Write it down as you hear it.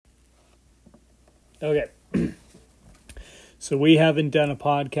Okay. So we haven't done a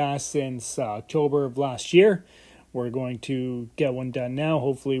podcast since October of last year. We're going to get one done now.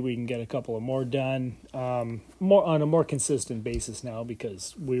 Hopefully we can get a couple of more done more on a more consistent basis now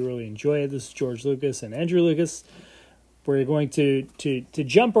because we really enjoy it. This is George Lucas and Andrew Lucas. We're going to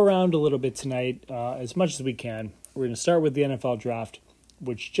jump around a little bit tonight as much as we can. We're going to start with the NFL draft,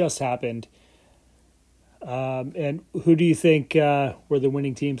 which just happened. And who do you think were the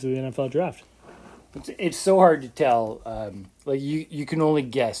winning teams of the NFL draft? It's so hard to tell. You can only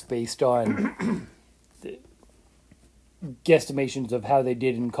guess based on the guesstimations of how they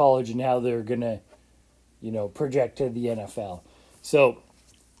did in college and how they're gonna, project to the NFL. So,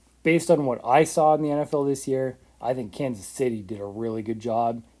 based on what I saw in the NFL this year, I think Kansas City did a really good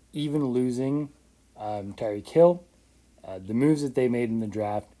job, even losing Tyreek Hill. The moves that they made in the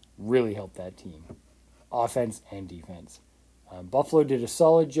draft really helped that team, offense and defense. Buffalo did a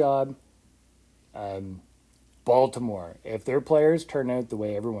solid job. Baltimore, if their players turn out the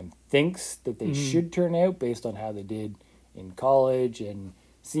way everyone thinks that they should turn out based on how they did in college and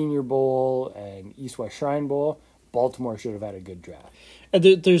Senior Bowl and East-West Shrine Bowl, Baltimore should have had a good draft. And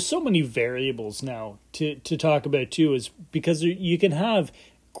there's so many variables now to talk about too, is because you can have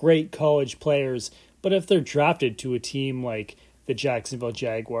great college players, but if they're drafted to a team like the Jacksonville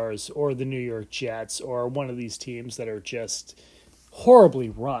Jaguars or the New York Jets or one of these teams that are just horribly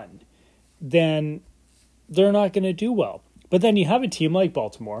run, then they're not going to do well. But then you have a team like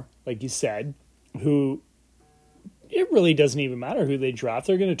Baltimore, like you said, who it really doesn't even matter who they draft.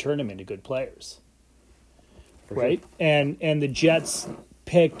 They're going to turn them into good players. For right? Sure. And the Jets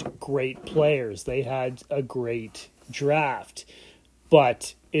picked great players. They had a great draft.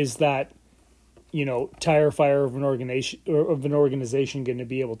 But is that, tire fire of an organization going to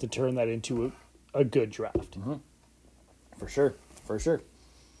be able to turn that into a good draft? Mm-hmm. For sure.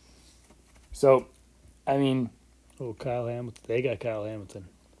 So, Kyle Hamilton. They got Kyle Hamilton.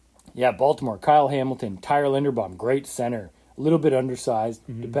 Yeah, Baltimore, Kyle Hamilton, Tyler Linderbaum, great center. A little bit undersized,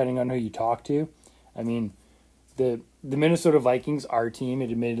 depending on who you talk to. The Minnesota Vikings, our team,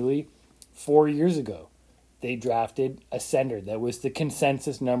 admittedly, 4 years ago, they drafted a center that was the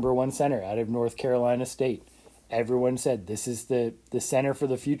consensus number one center out of North Carolina State. Everyone said, this is the center for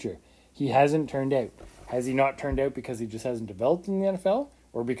the future. He hasn't turned out. Has he not turned out because he just hasn't developed in the NFL?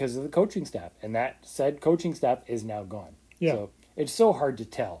 Or because of the coaching staff? And that said coaching staff is now gone. Yeah. So it's so hard to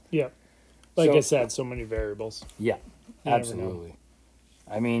tell. Yeah. I said, so many variables. Yeah, absolutely.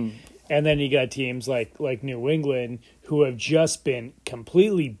 And then you got teams like New England who have just been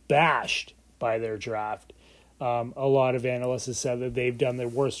completely bashed by their draft. A lot of analysts have said that they've done the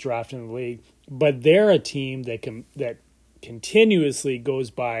worst draft in the league, but they're a team that continuously goes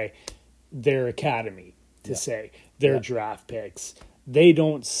by their academy to say their draft picks. They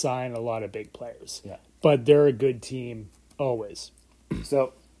don't sign a lot of big players, but they're a good team always.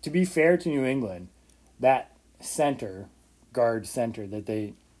 So, to be fair to New England, that guard center that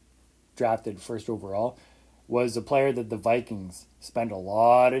they drafted first overall was a player that the Vikings spent a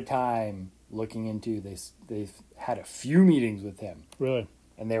lot of time looking into. They've had a few meetings with him. Really?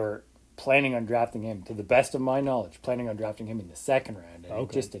 And they were planning on drafting him, to the best of my knowledge, planning on drafting him in the second round. And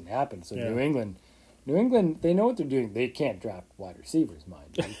it just didn't happen. So New England, they know what they're doing. They can't draft wide receivers,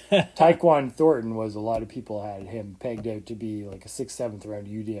 mind you. Tyquan Thornton a lot of people had him pegged out to be like a 6th, 7th round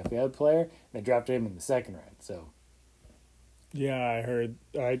UDFA player. And they drafted him in the second round. So, yeah, I heard.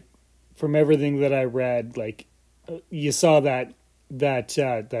 From everything that I read, you saw that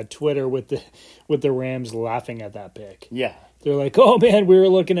Twitter with the Rams laughing at that pick. Yeah, they're like, "Oh man, we were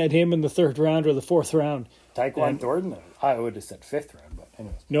looking at him in the 3rd round or the 4th round." Tyquan Thornton, I would have said 5th round, but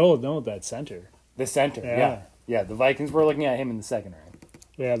anyways. No, that center. The center, yeah. The Vikings were looking at him in the 2nd round.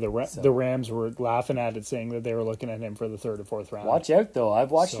 Yeah, the Rams were laughing at it, saying that they were looking at him for the 3rd or 4th round. Watch out, though.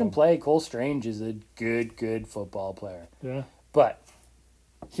 I've watched him play. Cole Strange is a good football player. Yeah. But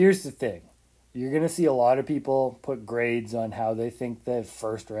here's the thing. You're going to see a lot of people put grades on how they think the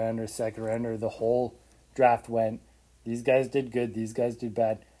 1st round or 2nd round or the whole draft went. These guys did good. These guys did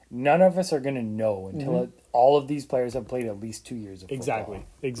bad. None of us are going to know until all of these players have played at least 2 years of football.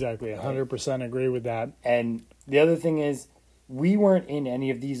 Exactly. 100% agree with that. And the other thing is, we weren't in any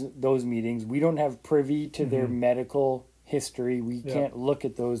of those meetings. We don't have privy to their medical history. We can't look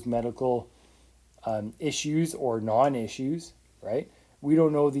at those medical issues or non-issues, right? We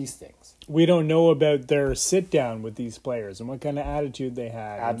don't know these things. We don't know about their sit-down with these players and what kind of attitude they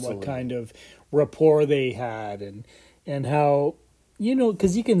had. Absolutely. And what kind of rapport they had and how...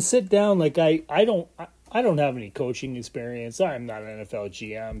 because you can sit down I don't have any coaching experience. I'm not an NFL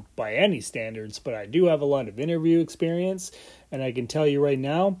GM by any standards, but I do have a lot of interview experience. And I can tell you right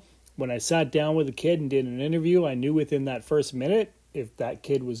now, when I sat down with a kid and did an interview, I knew within that first minute if that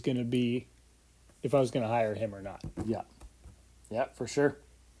kid was going to be, if I was going to hire him or not. Yeah. Yeah, for sure.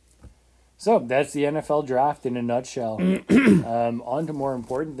 So that's the NFL draft in a nutshell. On to more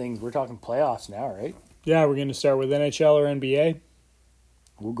important things. We're talking playoffs now, right? Yeah, we're going to start with NHL or NBA.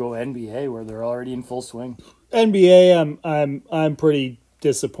 We'll go NBA where they're already in full swing. NBA, I'm pretty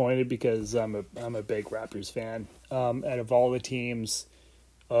disappointed because I'm a big Raptors fan. Out of all the teams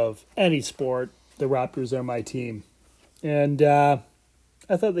of any sport, the Raptors are my team, and I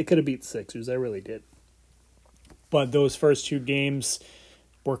thought they could have beat the Sixers. I really did, but those first two games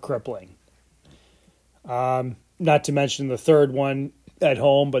were crippling. Not to mention the third one at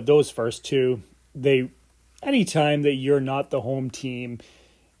home, but those first two, anytime that you're not the home team,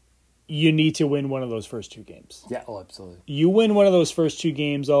 you need to win one of those first two games. Yeah, oh, absolutely. You win one of those first two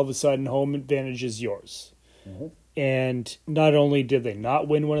games, all of a sudden home advantage is yours. Mm-hmm. And not only did they not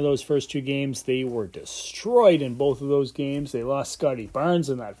win one of those first two games, they were destroyed in both of those games. They lost Scotty Barnes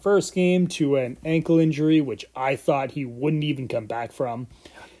in that first game to an ankle injury, which I thought he wouldn't even come back from.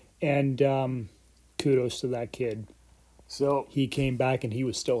 And kudos to that kid. So he came back and he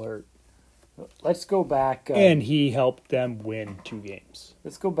was still hurt. Let's go back. And he helped them win two games.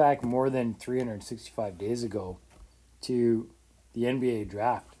 Let's go back more than 365 days ago to the NBA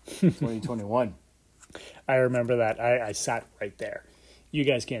draft 2021. I remember that. I sat right there. You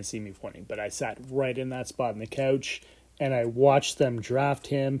guys can't see me pointing, but I sat right in that spot on the couch, and I watched them draft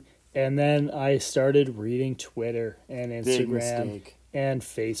him, and then I started reading Twitter and Instagram and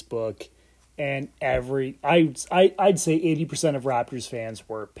Facebook, and I'd say 80% of Raptors fans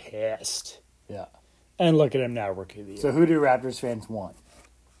were pissed. Yeah. And look at him now, Rookie of the Year. So who do Raptors fans want?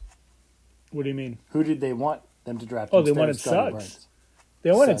 What do you mean? Who did they want them to draft? Oh, they wanted Suggs.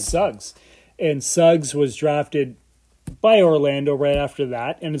 They wanted Suggs. And Suggs was drafted by Orlando right after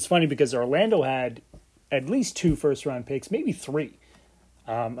that. And it's funny because Orlando had at least 2 first-round picks, maybe 3.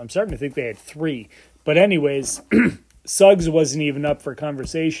 I'm starting to think they had 3. But anyways, Suggs wasn't even up for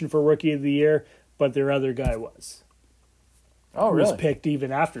conversation for Rookie of the Year, but their other guy was. Oh, really? Was picked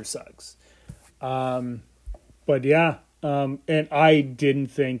even after Suggs. But yeah, and I didn't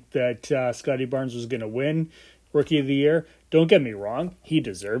think that Scotty Barnes was going to win Rookie of the Year. Don't get me wrong. He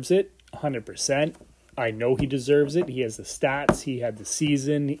deserves it, 100%. I know he deserves it. He has the stats. He had the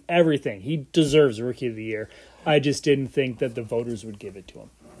season, everything. He deserves Rookie of the Year. I just didn't think that the voters would give it to him.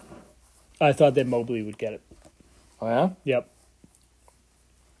 I thought that Mobley would get it. Oh, yeah? Yep.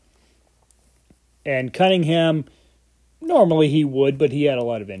 And Cunningham, normally he would, but he had a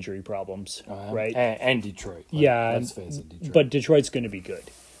lot of injury problems, right? And Detroit. Yeah. Let's face it, Detroit. But Detroit's going to be good.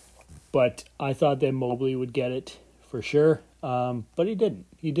 But I thought that Mobley would get it for sure. But he didn't.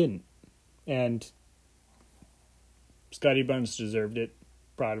 He didn't. And Scotty Barnes deserved it.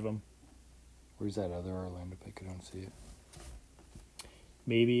 Proud of him. Where's that other Orlando pick? I don't see it.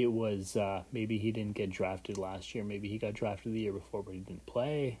 Maybe it was, maybe he didn't get drafted last year. Maybe he got drafted the year before, but he didn't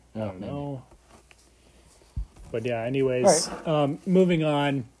play. I don't know. But yeah, anyways, right. Moving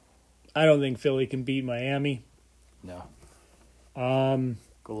on. I don't think Philly can beat Miami. No.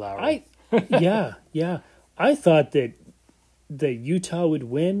 Go Lowry. Yeah. I thought that Utah would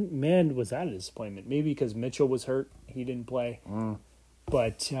win. Man, was that a disappointment. Maybe because Mitchell was hurt. He didn't play.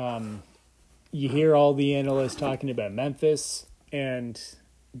 But you hear all the analysts talking about Memphis, and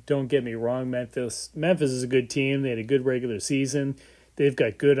don't get me wrong, Memphis is a good team. They had a good regular season. They've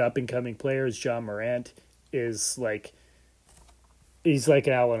got good up-and-coming players. John Morant he's like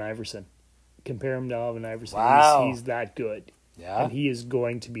Allen Iverson. Compare him to Allen Iverson. Wow. He's that good. Yeah. And he is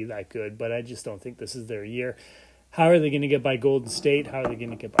going to be that good, but I just don't think this is their year. How are they going to get by Golden State? How are they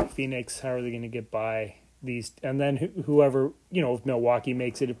going to get by Phoenix? How are they going to get by these? And then whoever, if Milwaukee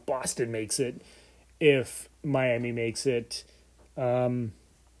makes it, if Boston makes it, if Miami makes it.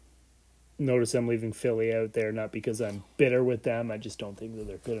 Notice I'm leaving Philly out there, not because I'm bitter with them. I just don't think that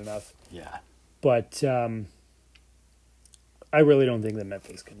they're good enough. Yeah. But I really don't think that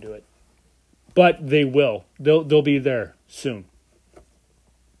Memphis can do it. But they will. They'll be there soon.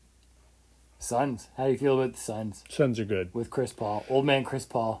 Suns. How do you feel about the Suns? Suns are good. With Chris Paul. Old man Chris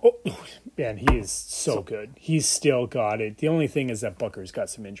Paul. Oh, man, he is so good. He's still got it. The only thing is that Booker's got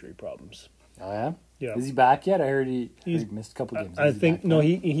some injury problems. Oh, yeah? Yeah. Is he back yet? I heard he missed a couple games. I think, no,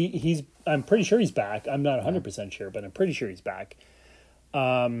 he's, I'm pretty sure he's back. I'm not 100% sure, but I'm pretty sure he's back.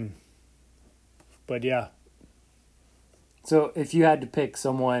 But yeah. So if you had to pick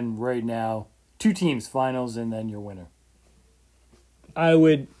someone right now, 2 teams, finals, and then your winner.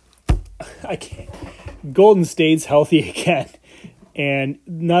 I can't. Golden State's healthy again. And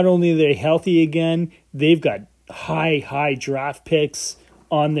not only are they healthy again, they've got high draft picks.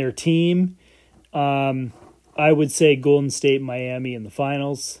 on their team. I would say Golden State, Miami in the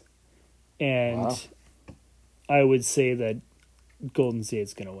finals. And Wow. I would say that Golden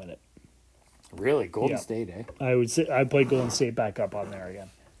State's going to win it. Really? Golden Yeah. State, eh? I would say I'd play Golden State back up on there again.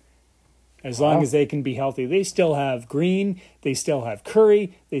 As Wow. long as they can be healthy. They still have Green. They still have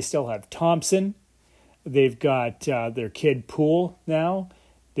Curry. They still have Thompson. They've got their kid Poole now.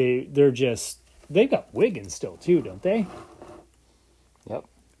 They've got Wiggins still too, don't they? Yep.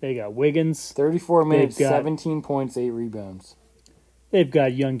 They got Wiggins. 34 minutes, They've got- 17 points, 8 rebounds. They've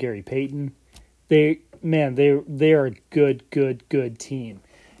got young Gary Payton. They are a good team.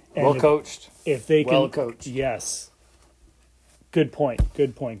 And Well coached. if they can, Well coached. yes. Good point.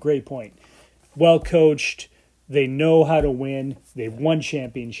 Great point. Well coached. They know how to win. They've won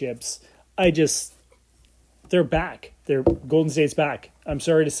championships. They're back. Golden State's back. I'm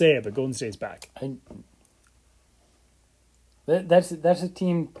sorry to say it, but Golden State's back. That's a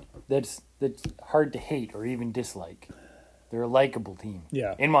team that's hard to hate or even dislike. They're a likable team.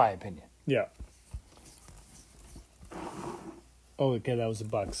 Yeah. In my opinion. Yeah. Oh, okay, that was the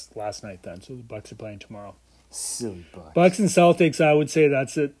Bucks last night then. So the Bucks are playing tomorrow. Silly Bucks. Bucks and Celtics, I would say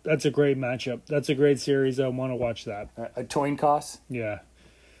that's a great matchup. That's a great series. I want to watch that. A coin toss. Yeah.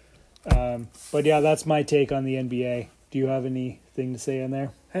 But yeah, that's my take on the NBA. Do you have anything to say on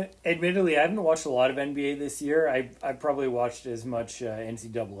there? Admittedly, I haven't watched a lot of NBA this year. I probably watched as much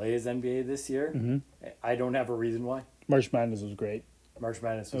NCAA as NBA this year. Mm-hmm. I don't have a reason why. March Madness was great. March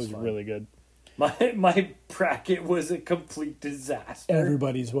Madness It was, was fun. really good. My bracket was a complete disaster.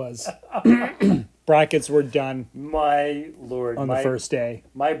 Everybody's was. Brackets were done My lord. on the first day.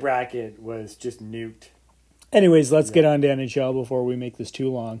 My bracket was just nuked. Anyways, let's get on to NHL before we make this too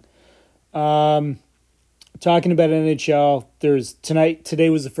long. Talking about NHL, today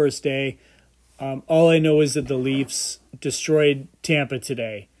was the first day. All I know is that the Leafs destroyed Tampa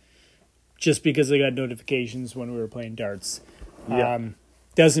today, just because I got notifications when we were playing darts. Yeah.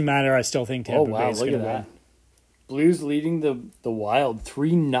 Doesn't matter. I still think Tampa Bay is Look going at to win. that. Blues leading the Wild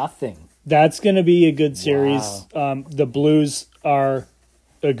 3-0. That's going to be a good series. The Blues are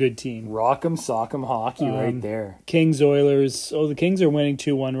a good team. Rock'em sock'em hockey right there. Kings Oilers. Oh, the Kings are winning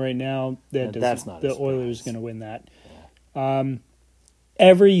 2-1 right now. That's not a the surprise. Oilers going to win that.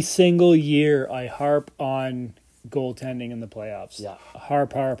 Every single year I harp on goaltending in the playoffs. Yeah.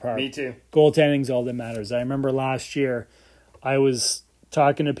 Harp. Me too. Goaltending's all that matters. I remember last year I was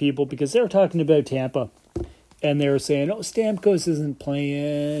talking to people because they were talking about Tampa and they were saying, "Oh, Stamkos isn't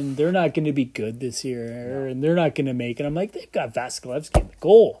playing. They're not going to be good this year and they're not going to make it." I'm like, they've got Vasilevsky in the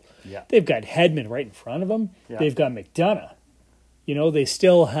goal. Yeah. They've got Hedman right in front of them. Yeah. They've got McDonough. They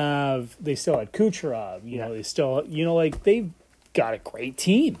still had Kucherov. They still, they've got a great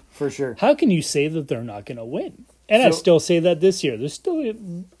team. For sure. How can you say that they're not going to win? And I So- still say that this year. They're still,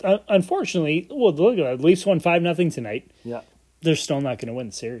 unfortunately, well, look at that. Leafs won 5-0 tonight. Yeah. They're still not going to win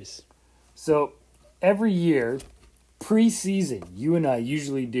the series. So every year, preseason, you and I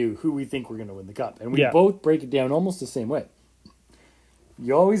usually do who we think we're going to win the cup. And we Yeah. both break it down almost the same way.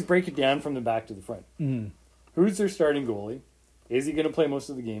 You always break it down from the back to the front. Mm-hmm. Who's their starting goalie? Is he going to play most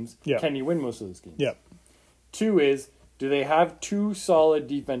of the games? Yeah. Can he win most of those games? Yep. 2 is, do they have 2 solid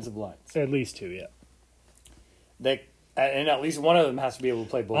defensive lines? At least 2, yeah. And at least one of them has to be able to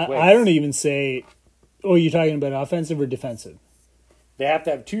play both ways. I don't even say, you're talking about offensive or defensive? They have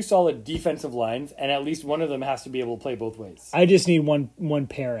to have 2 solid defensive lines, and at least one of them has to be able to play both ways. I just need one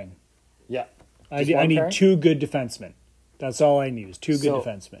pairing. Yeah. I Just one need pairing? 2 good defensemen. That's all I need is 2 good So-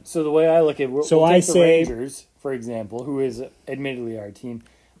 defensemen. So the way I look at it, So we'll I take the say- Rangers, for example, who is admittedly our team.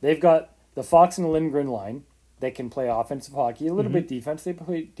 They've got the Fox and Lindgren line that can play offensive hockey, a little bit defense. They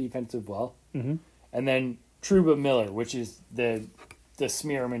play defensive well. Mm-hmm. And then Trouba Miller, which is the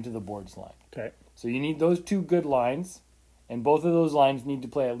smear him into the boards line. Okay. So you need those 2 good lines, and both of those lines need to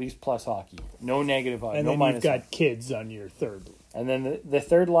play at least plus hockey. No negative hockey, And no then minus you've got hockey. kids on your third. And then the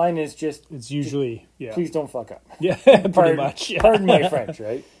third line is just, It's usually, yeah. please don't fuck up. Yeah, pretty much. Yeah. Pardon my French,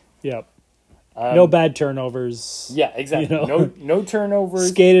 right? Yep. No bad turnovers. Yeah, exactly. You know? No turnovers.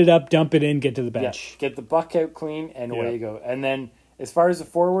 Skate it up, dump it in, get to the Yeah, bench. get the buck out clean, and away Yeah. you go. And then, as far as the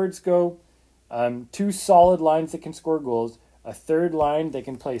forwards go, 2 solid lines that can score goals, a third line that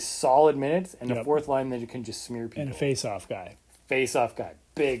can play solid minutes, and a Yep. fourth line that can just smear people. And a face-off guy. Face-off guy,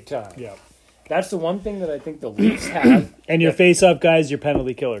 big time. Yep. That's the one thing that I think the Leafs have. And your face-off guy is your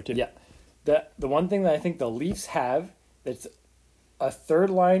penalty killer, too. Yeah, the one thing that I think the Leafs have that's a third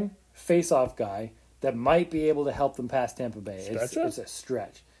line face-off guy that might be able to help them past Tampa Bay. Spezza? It's a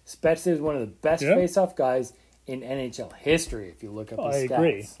stretch. Spezza is one of the best Yeah. face-off guys in NHL history. If you look up his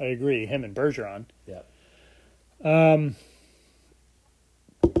stats. I agree. Him and Bergeron. Yeah.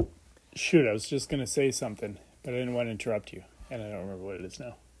 Shoot, I was just going to say something, but I didn't want to interrupt you, and I don't remember what it is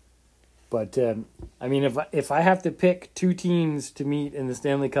now. But I mean, if I have to pick two teams to meet in the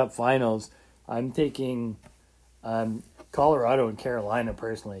Stanley Cup Finals, I'm taking Colorado and Carolina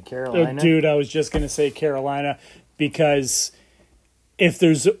personally. Carolina, Dude, I was just going to say Carolina because if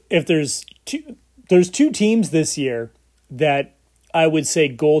there's two teams this year that I would say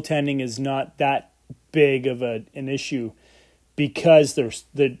goaltending is not that big of an issue because there's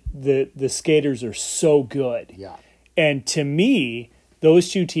the skaters are so good. Yeah. And to me, those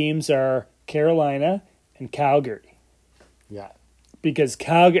two teams are Carolina and Calgary. Yeah. Because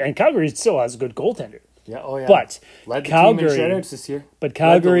Calgary still has a good goaltender. Yeah. Oh yeah. But led the Calgary team in shutouts this year. But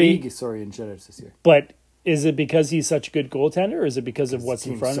Calgary, led the league, in shutouts this year. But is it because he's such a good goaltender, or is it because of what's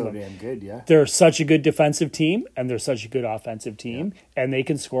in front of him? So damn good, yeah. They're such a good defensive team, and they're such a good offensive team, and they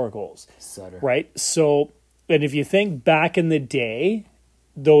can score goals. Sutter. Right? So, and if you think back in the day,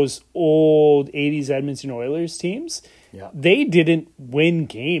 those old 80s Edmonton Oilers teams, they didn't win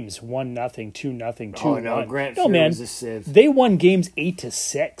games 1-0, 2-0, 2-1. Oh, no, Grant Fuhr was a sieve. They won games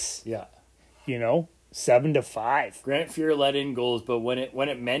 8-6. Yeah. 7-5. Grant Fuhr let in goals, but when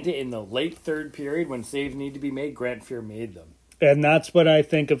it meant it in the late third period, when saves need to be made, Grant Fuhr made them. And that's what I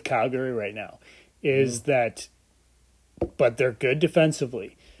think of Calgary right now, is that, but they're good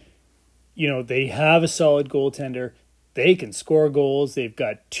defensively. They have a solid goaltender. They can score goals. They've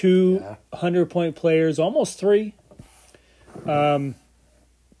got 2 100-point players, almost 3. Man,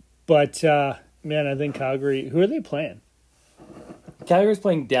 I think Calgary, who are they playing? Calgary's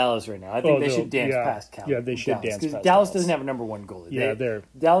playing Dallas right now. I think they should dance past Calgary. Yeah, they should dance past Dallas doesn't have a number one goalie. Yeah,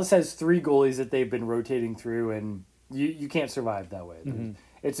 Dallas has 3 goalies that they've been rotating through, and you can't survive that way. Mm-hmm.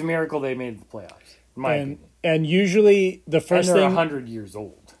 It's a miracle they made the playoffs, in my opinion. And usually the first and they're thing... 100 years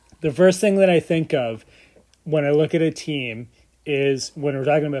old. The first thing that I think of when I look at a team is, when we're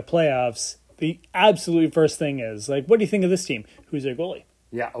talking about playoffs, the absolute first thing is, what do you think of this team? Who's their goalie?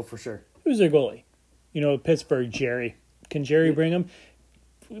 Yeah, for sure. Who's their goalie? Pittsburgh, Jerry. Can Jerry bring them?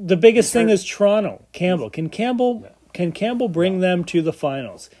 The biggest thing is Toronto, Campbell. Can Campbell bring them to the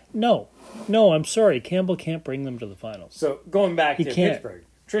finals? No, I'm sorry. Campbell can't bring them to the finals. So going back to Pittsburgh,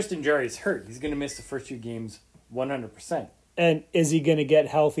 Tristan Jarry's hurt. He's going to miss the first 2 games 100%. And is he going to get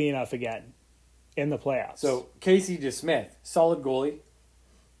healthy enough again in the playoffs? So Casey DeSmith, solid goalie.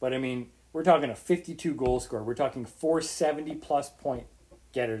 But, we're talking a 52 goal scorer. We're talking 470-plus point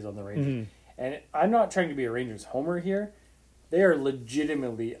getters on the Rangers. Mm-hmm. And I'm not trying to be a Rangers homer here. They are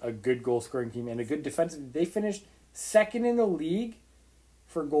legitimately a good goal-scoring team and a good defensive. They finished second in the league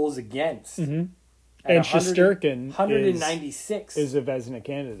for goals against. Mm-hmm. And Shesterkin 196 is a Vezina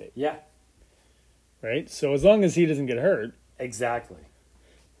candidate. Yeah. Right? So as long as he doesn't get hurt. Exactly.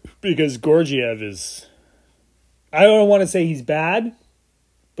 Because Georgiev is... I don't want to say he's bad,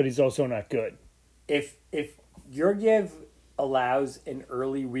 but he's also not good. If Georgiev allows an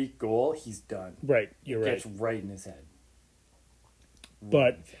early weak goal, he's done. Right, you're right. Gets right in his head.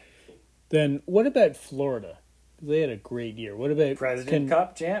 But then what about Florida? They had a great year. What about President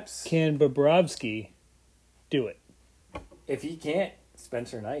Cup champs? Can Bobrovsky do it? If he can't,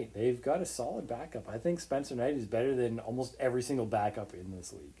 Spencer Knight. They've got a solid backup. I think Spencer Knight is better than almost every single backup in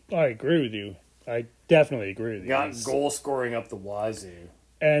this league. I agree with you. I definitely agree with you. Got goal scoring up the wazoo.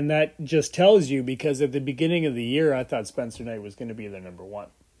 And that just tells you, because at the beginning of the year, I thought Spencer Knight was going to be the number 1.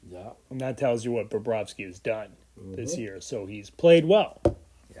 Yeah. And that tells you what Bobrovsky has done this year. So he's played well.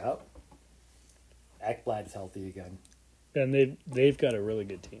 Yep. Ekblad's healthy again. And they've got a really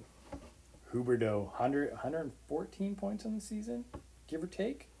good team. Huberdeau, 114 points on the season, give or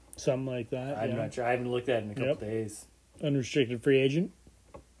take? Something like that. I'm not sure. I haven't looked at it in a couple days. Unrestricted free agent.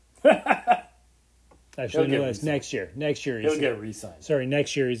 Actually, no, that's next year. Next year he'll get re-signed. Sorry,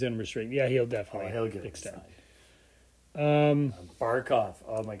 next year he's unrestricted. Yeah, he'll definitely he'll get extended. Barkov.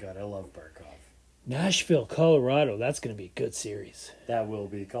 Oh my God, I love Barkov. Nashville, Colorado. That's going to be a good series. That will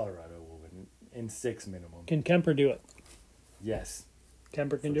be. Colorado will win in 6 minimum. Can Kemper do it? Yes.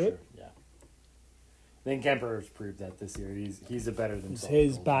 Kemper can do it? Yeah. I think Kemper has proved that this year. He's a better than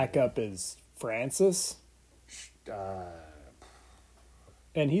his backup is Francis.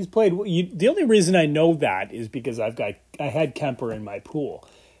 And he's played. The only reason I know that is because I had Kemper in my pool,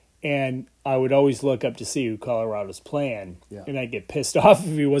 and I would always look up to see who Colorado's playing, and I'd get pissed off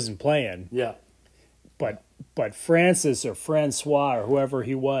if he wasn't playing. Yeah. But Francis or Francois or whoever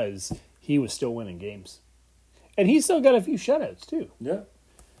he was still winning games, and he still got a few shutouts too. Yeah.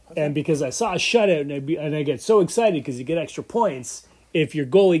 And because I saw a shutout, and I get so excited because you get extra points if your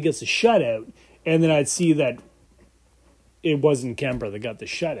goalie gets a shutout, and then I'd see that it wasn't Kemper that got the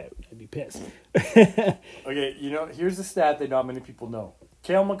shutout. I'd be pissed. Okay, here's a stat that not many people know.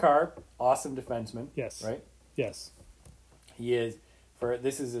 Cale Makar, awesome defenseman. Yes. Right? Yes. He is,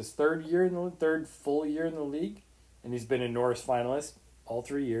 this is his third full year in the league, and he's been a Norris finalist all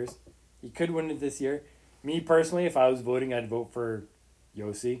 3 years. He could win it this year. Me personally, if I was voting, I'd vote for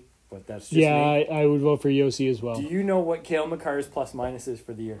Yossi, but that's just me. I would vote for Yossi as well. Do you know what Cale Makar's plus minus is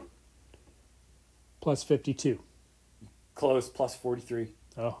for the year? Plus 52. Close, plus 43.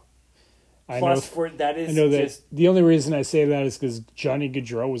 Oh. That is I know that just... the only reason I say that is because Johnny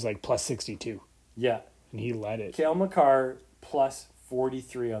Gaudreau was like plus 62. Yeah. And he led it. Cale Makar plus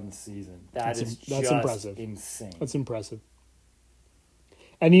 43 on the season. That's impressive. Insane. That's impressive.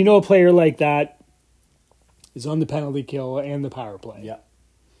 And you know a player like that is on the penalty kill and the power play. Yeah.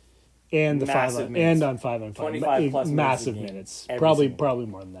 And the massive 5 minutes. and on 5-on-5. 25 plus massive minutes. Probably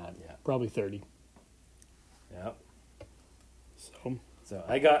more than that. Yeah. Probably 30. Yep. So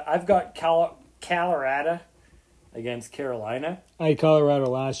I've got Colorado against Carolina. I had Colorado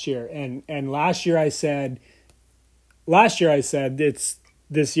last year, and last year I said it's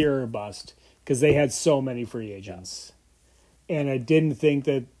this year or bust because they had so many free agents, and I didn't think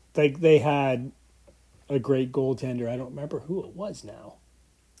that they had a great goaltender. I don't remember who it was now.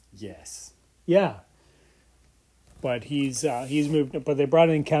 Yes. Yeah. But he's moved. But they brought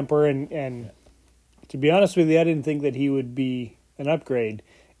in Kemper, and to be honest with you, I didn't think that he would be an upgrade,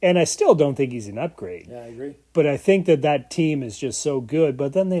 and I still don't think he's an upgrade. Yeah, I agree. But I think that team is just so good.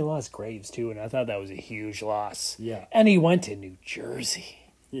 But then they lost Graves too, and I thought that was a huge loss. Yeah. And he went to New Jersey.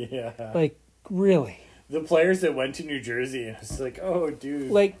 Yeah. Like, really? The players that went to New Jersey, and it's like, oh, dude.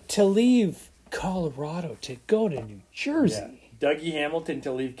 Like, to leave Colorado to go to New Jersey. Yeah. Dougie Hamilton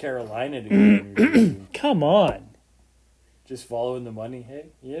to leave Carolina to go to New Jersey. Come on. Just following the money. Hey,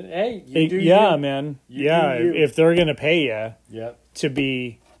 you do yeah, you. man. You yeah, do you. if they're going to pay you Yep. to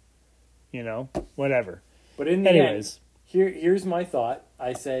be, whatever. But in the Anyways. end, here's my thought.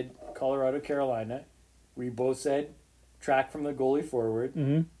 I said Colorado, Carolina. We both said track from the goalie forward.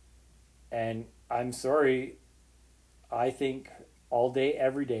 Mm-hmm. And I'm sorry, I think all day,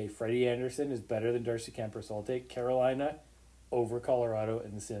 every day, Freddie Anderson is better than Darcy Kemper. So I'll take Carolina over Colorado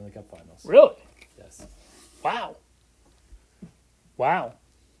in the Stanley Cup Finals. Really? Yes. Wow.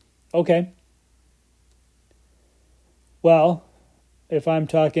 Okay. Well, if I'm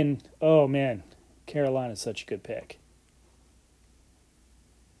talking, oh man, Carolina's such a good pick.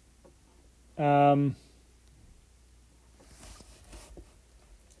 And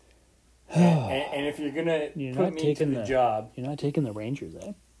if you're gonna put me to the job, you're not taking the Rangers,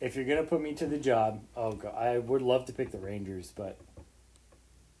 eh? If you're gonna put me to the job, oh god, I would love to pick the Rangers, but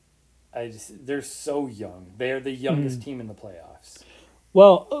they're so young. They're the youngest team in the playoffs.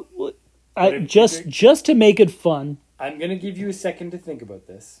 Well, just to make it fun, I'm gonna give you a second to think about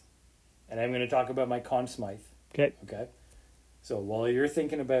this, and I'm gonna talk about my Conn Smythe. Okay. Okay. So while you're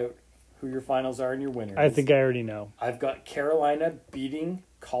thinking about who your finals are and your winners, I think I already know. I've got Carolina beating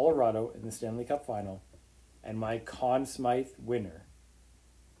Colorado in the Stanley Cup Final, and my Conn Smythe winner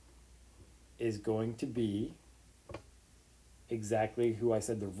is going to be exactly who I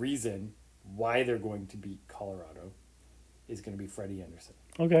said. The reason why they're going to beat Colorado is going to be Freddie Anderson.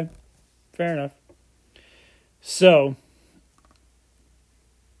 Okay, fair enough. So,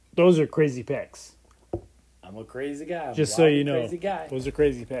 those are crazy picks. I'm a crazy guy. Just so you know, crazy guy. Those are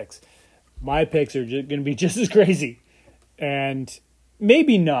crazy picks. My picks are going to be just as crazy. And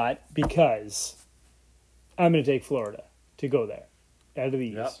maybe not, because I'm going to take Florida to go there, out of the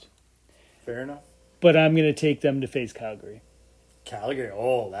East. Fair enough. But I'm going to take them to face Calgary. Calgary,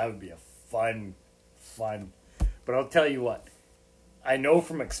 oh, that would be a fun. But I'll tell you what, I know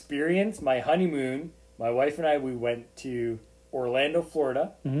from experience, my honeymoon, my wife and I, we went to Orlando,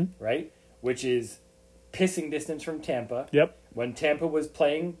 Florida, right? Which is pissing distance from Tampa. Yep. When Tampa was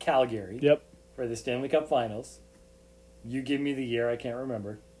playing Calgary. Yep. For the Stanley Cup Finals. You give me the year, I can't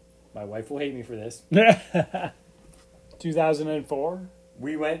remember. My wife will hate me for this. 2004?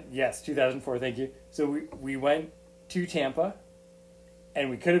 We went, yes, 2004, thank you. So we went to Tampa,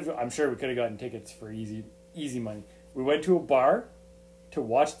 and I'm sure we could have gotten tickets for easy money. We went to a bar to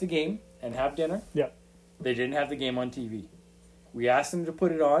watch the game and have dinner. Yep. They didn't have the game on TV. We asked them to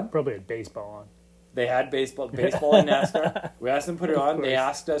put it on. Probably had baseball on. They had baseball and NASCAR. We asked them to put it on. Course. They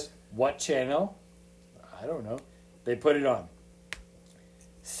asked us what channel. I don't know. They put it on.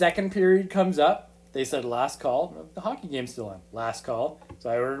 Second period comes up. They said last call. The hockey game's still on. Last call. So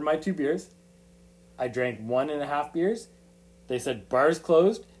I ordered my 2 beers. I drank 1.5 beers. They said bars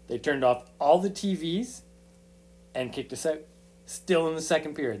closed. They turned off all the TVs and kicked us out. Still in the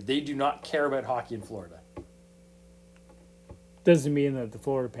second period. They do not care about hockey in Florida. Doesn't mean that the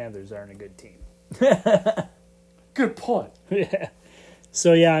Florida Panthers aren't a good team. Good point. Yeah.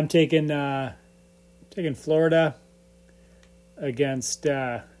 So yeah, I'm taking Florida against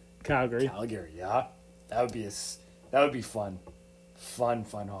Calgary. Calgary, yeah. That would be fun. Fun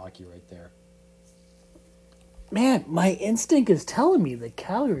hockey right there. Man, my instinct is telling me that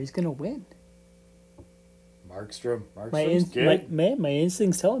Calgary's going to win. Markstrom's good. My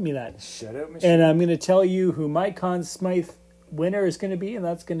instinct's telling me that. Shutout machine. And I'm going to tell you who my Conn Smythe winner is going to be, and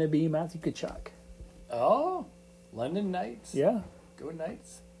that's going to be Matthew Tkachuk. Oh, London Knights. Yeah. Go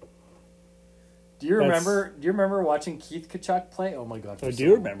Knights. Do you remember watching Keith Tkachuk play? Oh my God! I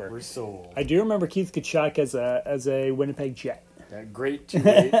do remember. We're so old. I do remember Keith Tkachuk as a Winnipeg Jet. Yeah, great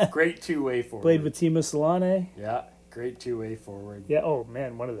two-way forward. Played with Timo Solane. Yeah, great two-way forward. Yeah. Oh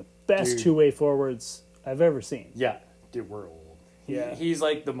man, one of the best Dude. two-way forwards I've ever seen. Yeah, dude, we're old. Yeah. He's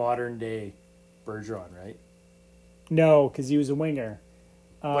like the modern day Bergeron, right? No, because he was a winger.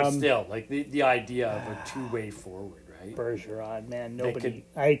 But still, like the idea of a two-way forward, right? Bergeron, man,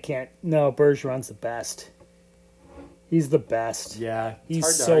 I can't. No, Bergeron's the best. He's the best. Yeah, he's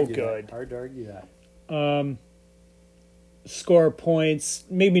hard to so argue good. Hard to argue that. Score points,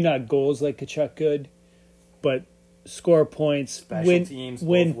 maybe not goals like Tkachuk could, but score points, Special teams,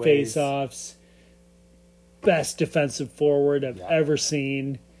 win both ways. face-offs. Best defensive forward I've Yeah. ever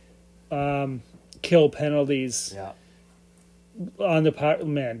seen. Kill penalties Yeah. on the power.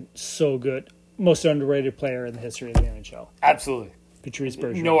 Man, so good. Most underrated player in the history of the NHL. Absolutely. Patrice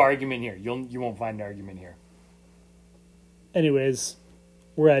Bergeron. No argument here. You won't find an argument here. Anyways,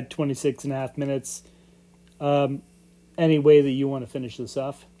 we're at 26 and a half minutes. Any way that you want to finish this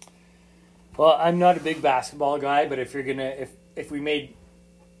off? Well, I'm not a big basketball guy, but if we made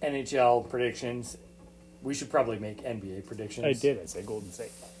NHL predictions, we should probably make NBA predictions. I did. I said Golden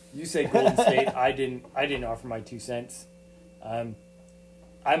State. You said Golden State. I didn't offer my 2 cents. I'm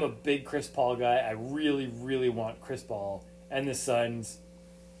a big Chris Paul guy. I really, really want Chris Paul and the Suns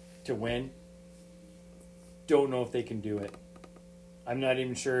to win. Don't know if they can do it. I'm not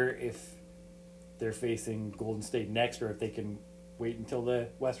even sure if they're facing Golden State next or if they can wait until the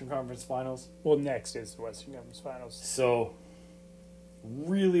Western Conference Finals. Well, next is the Western Conference Finals. So,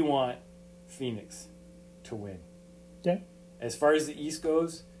 really want Phoenix to win. Yeah. As far as the East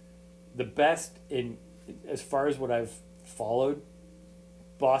goes, the best as far as what I've followed,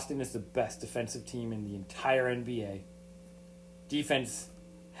 Boston is the best defensive team in the entire NBA. Defense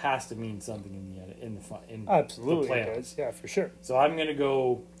has to mean something in the Absolutely, the it playoffs. does. Yeah, for sure. So I'm gonna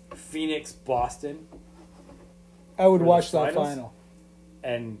go Phoenix, Boston, I would For watch the that finals? final.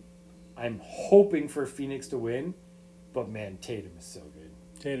 and I'm hoping for Phoenix to win. But man, Tatum is so good.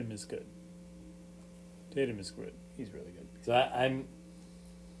 Tatum is good. Tatum is good. He's really good. So I'm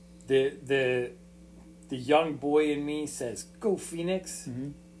the young boy in me says go Phoenix,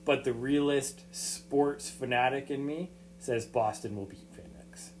 but the realist sports fanatic in me says Boston will beat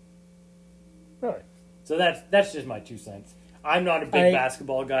Phoenix. Really? So that's just my 2 cents. I'm not a big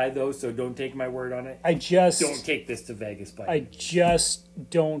basketball guy though, so don't take my word on it. Don't take this to Vegas by I just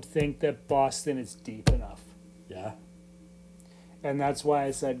don't think that Boston is deep enough. Yeah. And that's why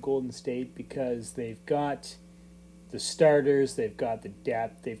I said Golden State, because they've got the starters, they've got the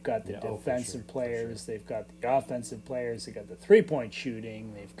depth, they've got the defensive players, they've got the offensive players, they've got the 3-point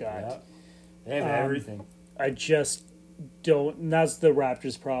shooting, they've got... They have everything. I just don't... And that's the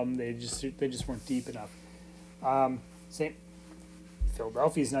Raptors' problem. They just weren't deep enough.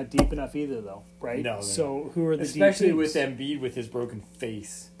 Philadelphia's not deep enough either, though, right? No. So who are the especially deep with teams? Embiid with his broken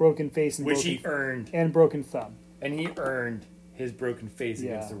face, Broken face and which broken he earned, and broken thumb. and he earned his broken face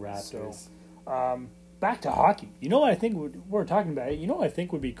against the Raptors. Back to hockey. You know what I think we're talking about? You know what I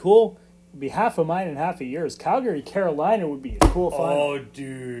think would be cool? Would be half of mine and half of yours. Calgary, Carolina would be a cool final. Oh,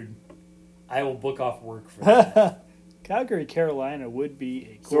 dude, I will book off work for that. Calgary, Carolina would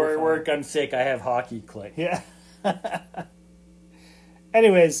be a cool Sorry, final. work. I'm sick. I have hockey click. Yeah.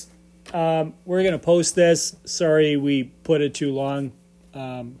 Anyways, we're going to post this. Sorry we put it too long.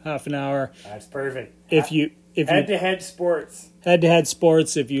 Half an hour. That's perfect. Head-to-head sports. Head-to-head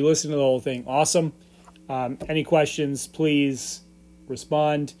sports. If you listen to the whole thing, awesome. Any questions, please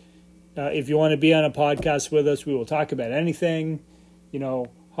respond. If you want to be on a podcast with us, we will talk about anything.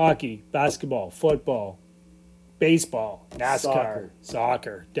 Hockey, basketball, football, baseball, NASCAR,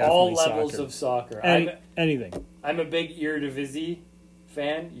 soccer, definitely all levels of soccer. Anything. I'm a big Eredivisie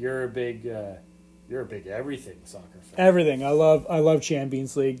fan. You're a big everything soccer fan. Everything. I love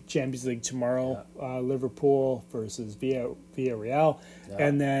Champions League. Champions League tomorrow. Yeah. Liverpool versus Villarreal,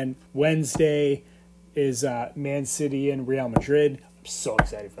 and then Wednesday is Man City and Real Madrid. I'm so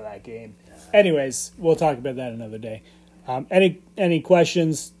excited for that game. Yeah. Anyways, we'll talk about that another day. Any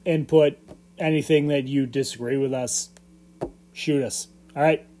questions, input, anything that you disagree with us, shoot us. All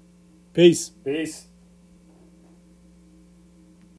right. Peace. Peace.